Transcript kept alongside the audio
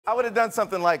I would have done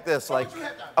something like this. Like,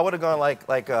 I would have gone like.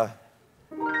 When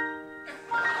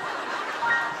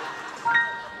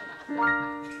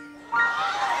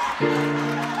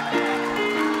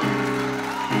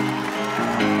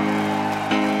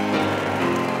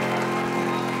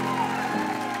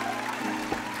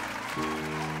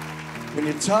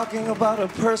you're talking about a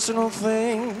personal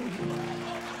thing,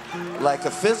 like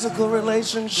a physical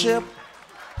relationship,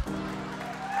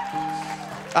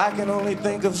 I can only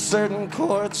think of certain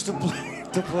chords to play.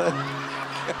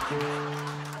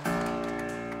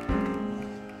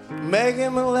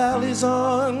 Megan Mullally's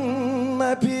on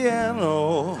my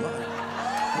piano.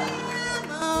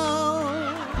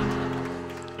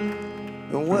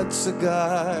 And what's a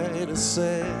guy to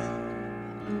say?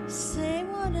 Say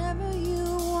whatever you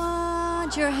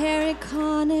want, you're Harry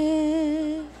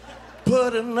Connick.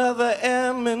 Put another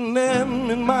M&M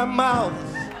in my mouth.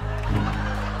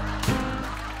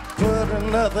 Put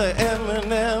another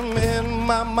M&M in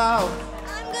my mouth.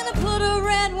 I'm gonna put a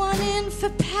red one in for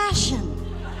passion.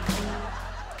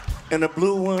 And a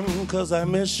blue one, 'cause I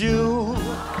miss you.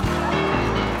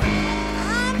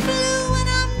 I'm blue when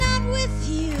I'm not with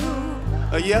you.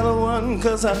 A yellow one,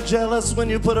 'cause I'm jealous when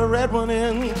you put a red one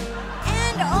in.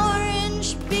 And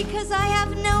orange, because I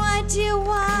have no idea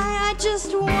why. I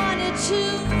just wanted to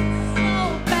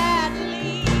so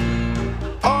badly.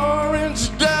 Orange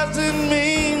doesn't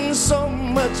mean so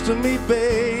much to me,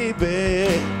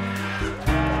 baby.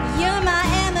 You're my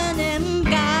M&M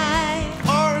guy.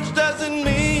 Orange doesn't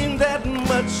mean that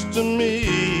much to me.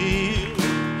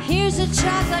 Here's a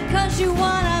chocolate 'cause you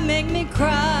wanna make me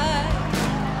cry.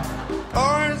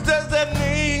 Orange doesn't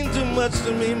mean too much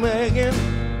to me, Megan.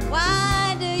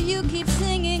 Why do you keep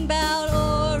singing about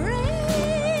orange?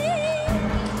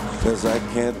 'Cause I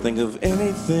can't think of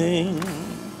anything.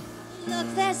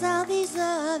 Look, there's all these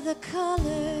other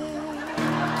colors.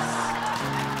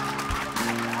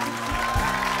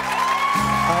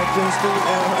 I just do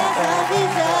There's all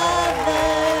these other